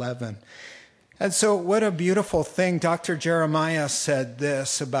verse 11. And so what a beautiful thing. Dr. Jeremiah said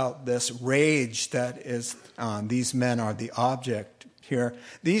this about this rage that is these men are the object here.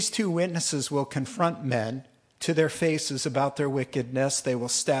 These 2 witnesses will confront men to their faces about their wickedness. They will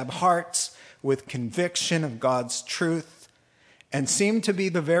stab hearts with conviction of God's truth and seem to be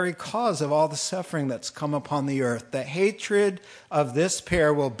the very cause of all the suffering that's come upon the earth. The hatred of this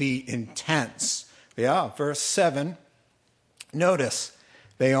pair will be intense. Yeah, verse 7. Notice,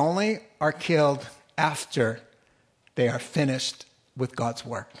 they only are killed after they are finished with God's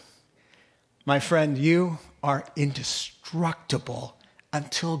work. My friend, you are indestructible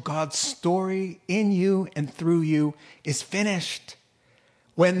until God's story in you and through you is finished.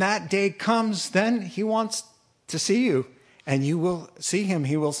 When that day comes, then he wants to see you, and you will see him.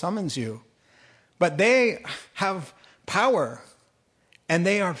 He will summons you. But they have power, and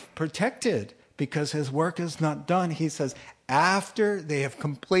they are protected because his work is not done. He says, after they have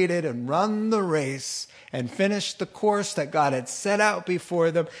completed and run the race and finished the course that God had set out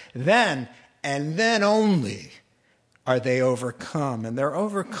before them, then and then only are they overcome. And they're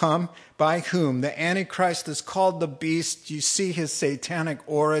overcome by whom? The Antichrist is called the beast. You see his satanic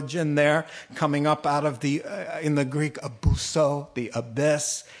origin there coming up out of in the Greek, abuso, the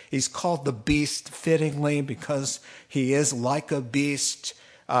abyss. He's called the beast fittingly because he is like a beast.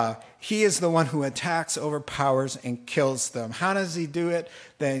 He is the one who attacks, overpowers, and kills them. How does he do it?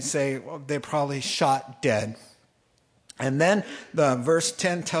 They say, well, they're probably shot dead. And then the verse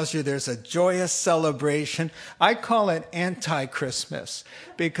 10 tells you there's a joyous celebration. I call it anti-Christmas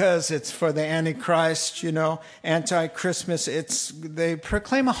because it's for the Antichrist, anti-Christmas. They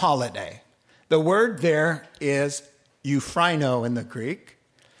proclaim a holiday. The word there is euphrino in the Greek,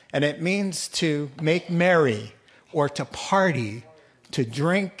 and it means to make merry or to party, to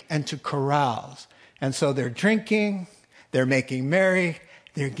drink and to carouse. And so they're drinking, they're making merry,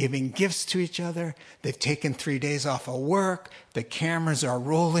 they're giving gifts to each other. They've taken 3 days off of work. The cameras are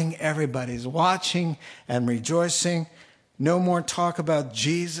rolling. Everybody's watching and rejoicing. No more talk about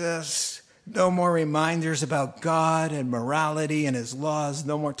Jesus. No more reminders about God and morality and his laws.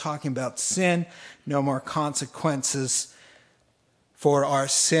 No more talking about sin. No more consequences for our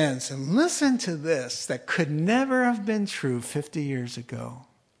sins. And listen to this, that could never have been true 50 years ago,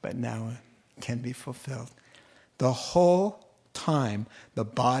 but now it can be fulfilled. The whole time the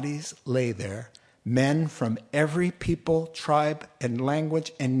bodies lay there, men from every people, tribe, and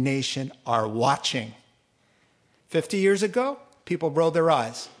language and nation are watching. 50 years ago, people rolled their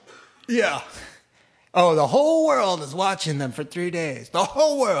eyes. Yeah. Oh, the whole world is watching them for 3 days. The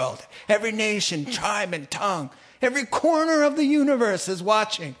whole world, every nation, tribe, and tongue, every corner of the universe is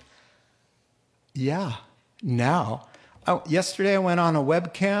watching. Yeah, now. Yesterday I went on a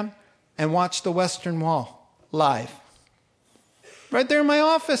webcam and watched the Western Wall live. Right there in my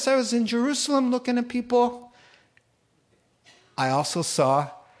office, I was in Jerusalem looking at people. I also saw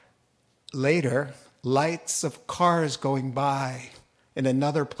later lights of cars going by in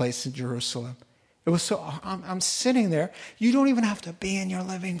another place in Jerusalem. It was so, I'm sitting there. You don't even have to be in your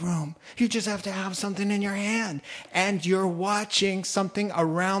living room. You just have to have something in your hand. And you're watching something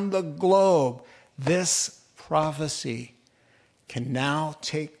around the globe. This prophecy can now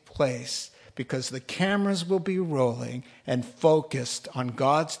take place because the cameras will be rolling and focused on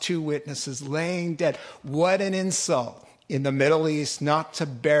God's 2 witnesses laying dead. What an insult in the Middle East not to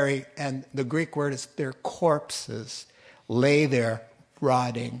bury, and the Greek word is their corpses, lay there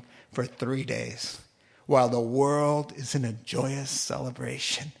rotting for 3 days while the world is in a joyous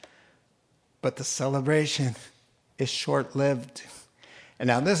celebration. But the celebration is short-lived. And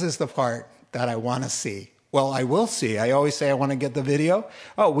now this is the part that I want to see. Well, I will see. I always say I want to get the video.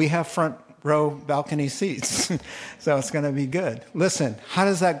 Oh, we have front row balcony seats. So it's going to be good. Listen, how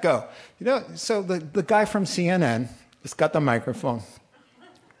does that go? So the guy from CNN has got the microphone.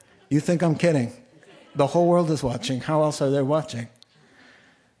 You think I'm kidding? The whole world is watching. How else are they watching?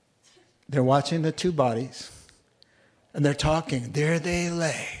 They're watching the two bodies. And they're talking. There they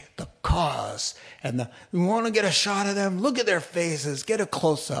lay. The cause. And we want to get a shot of them. Look at their faces. Get a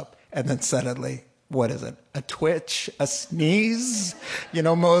close-up. And then suddenly, what is it? A twitch? A sneeze?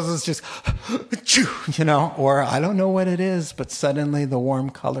 Moses just, or I don't know what it is, but suddenly the warm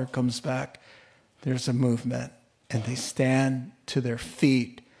color comes back. There's a movement. And they stand to their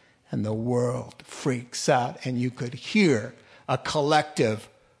feet. And the world freaks out. And you could hear a collective,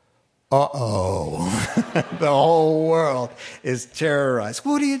 uh-oh. The whole world is terrorized.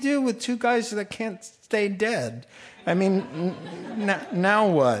 What do you do with two guys that can't stay dead? I mean, now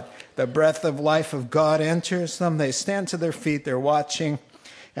what? The breath of life of God enters them. They stand to their feet. They're watching,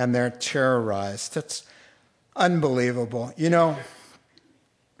 and they're terrorized. It's unbelievable.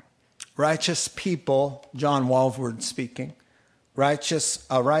 Righteous people, John Walvoord speaking,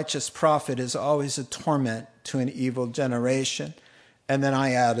 a righteous prophet is always a torment to an evil generation. And then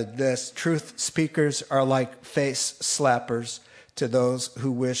I added this, truth speakers are like face slappers to those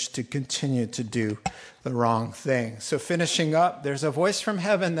who wish to continue to do the wrong thing. So finishing up, there's a voice from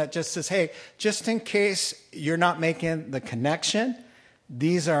heaven that just says, hey, just in case you're not making the connection,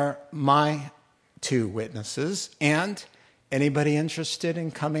 these are my two witnesses. And anybody interested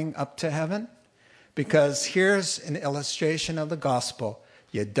in coming up to heaven? Because here's an illustration of the gospel.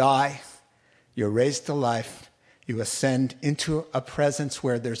 You die, you're raised to life, you ascend into a presence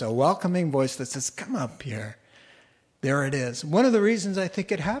where there's a welcoming voice that says, come up here. There it is. One of the reasons I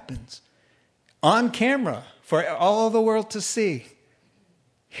think it happens, on camera, for all the world to see.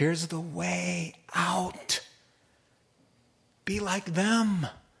 Here's the way out. Be like them.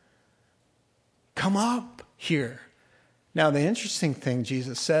 Come up here. Now, the interesting thing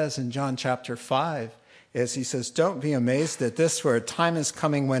Jesus says in John chapter 5 is he says, don't be amazed at this, for a time is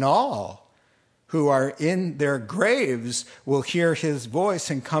coming when all who are in their graves will hear his voice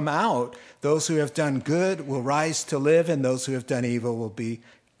and come out. Those who have done good will rise to live, and those who have done evil will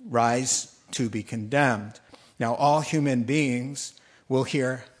rise to be condemned. Now, all human beings will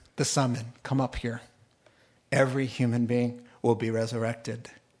hear the summon, come up here. Every human being will be resurrected.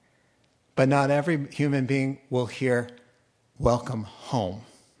 But not every human being will hear, welcome home.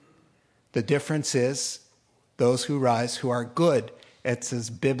 The difference is those who rise who are good. It says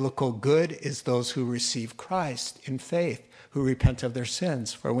biblical good is those who receive Christ in faith, who repent of their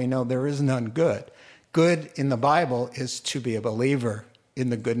sins, for we know there is none good. Good in the Bible is to be a believer in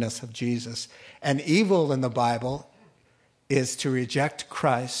the goodness of Jesus. And evil in the Bible is to reject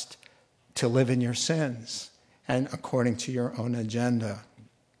Christ, to live in your sins, and according to your own agenda.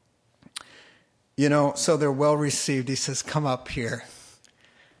 So they're well received. He says, come up here.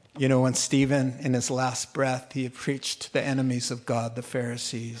 When Stephen, in his last breath, he preached to the enemies of God, the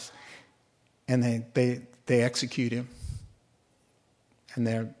Pharisees, and they execute him. And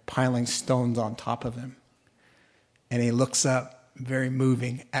they're piling stones on top of him. And he looks up, very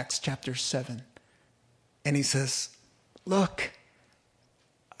moving, Acts chapter 7. And he says, look,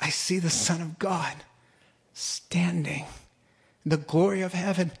 I see the Son of God standing in the glory of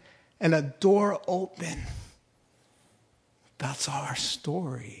heaven, and a door open. That's our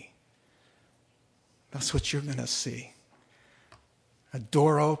story. That's what you're going to see. A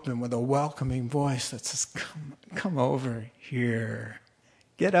door open with a welcoming voice that says, come over here.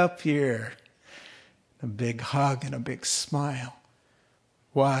 Get up here. A big hug and a big smile.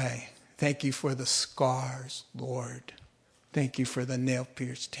 Why? Thank you for the scars, Lord. Thank you for the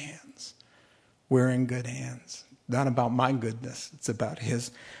nail-pierced hands. We're in good hands. Not about my goodness. It's about his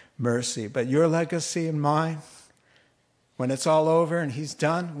mercy. But your legacy and mine, when it's all over and he's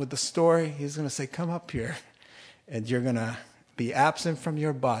done with the story, he's going to say, come up here. And you're going to be absent from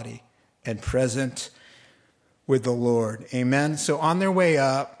your body and present with the Lord. Amen. So on their way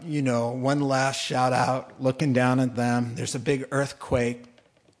up, one last shout out, looking down at them. There's a big earthquake.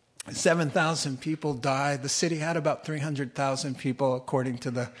 7,000 people died. The city had about 300,000 people, according to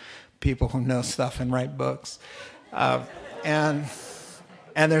the people who know stuff and write books. And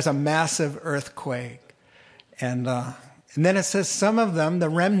there's a massive earthquake. And then it says some of them, the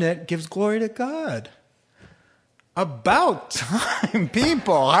remnant, gives glory to God. About time,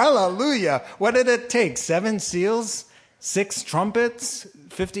 people. Hallelujah. What did it take? 7 seals? 6 trumpets?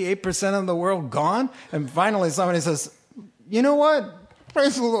 58% of the world gone? And finally somebody says, you know what?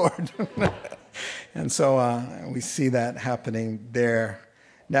 Praise the Lord. And so we see that happening there.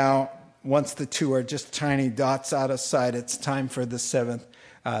 Now, once the two are just tiny dots out of sight, it's time for the seventh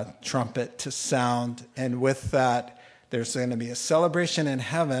trumpet to sound. And with that, there's going to be a celebration in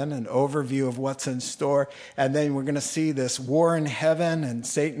heaven, an overview of what's in store. And then we're going to see this war in heaven and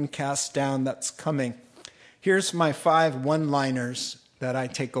Satan cast down that's coming. Here's my 5 one-liners that I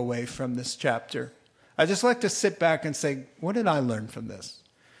take away from this chapter. I just like to sit back and say, what did I learn from this?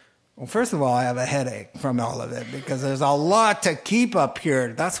 Well, first of all, I have a headache from all of it because there's a lot to keep up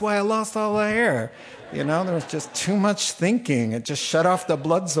here. That's why I lost all the hair. There was just too much thinking. It just shut off the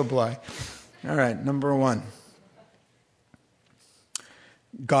blood supply. All right, number 1.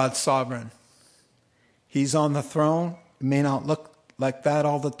 God's sovereign. He's on the throne. It may not look like that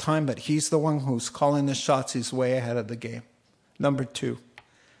all the time, but he's the one who's calling the shots. He's way ahead of the game. Number 2,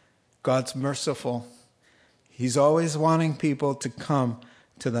 God's merciful. He's always wanting people to come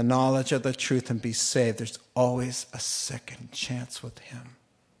to the knowledge of the truth and be saved. There's always a second chance with him.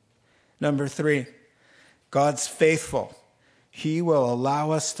 Number 3, God's faithful. He will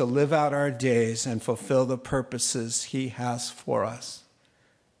allow us to live out our days and fulfill the purposes he has for us.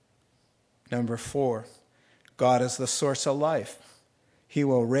 Number 4, God is the source of life. He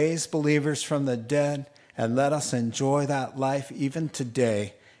will raise believers from the dead and let us enjoy that life even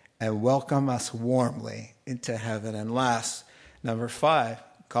today and welcome us warmly into heaven. And last, number 5,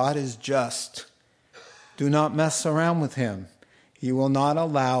 God is just. Do not mess around with him. He will not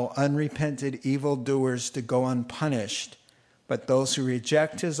allow unrepented evildoers to go unpunished, but those who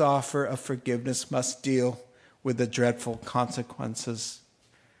reject his offer of forgiveness must deal with the dreadful consequences.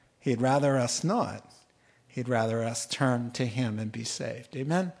 He'd rather us not. He'd rather us turn to him and be saved.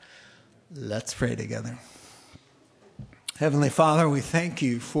 Amen? Let's pray together. Heavenly Father, we thank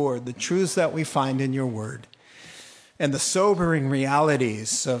you for the truths that we find in your word and the sobering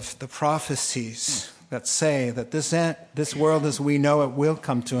realities of the prophecies that say that this world as we know it will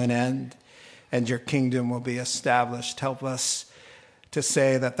come to an end and your kingdom will be established. Help us to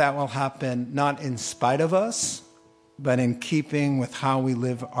say that that will happen not in spite of us, but in keeping with how we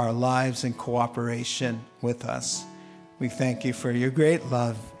live our lives in cooperation with us. We thank you for your great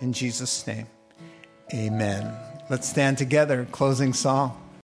love in Jesus' name. Amen. Let's stand together. Closing song.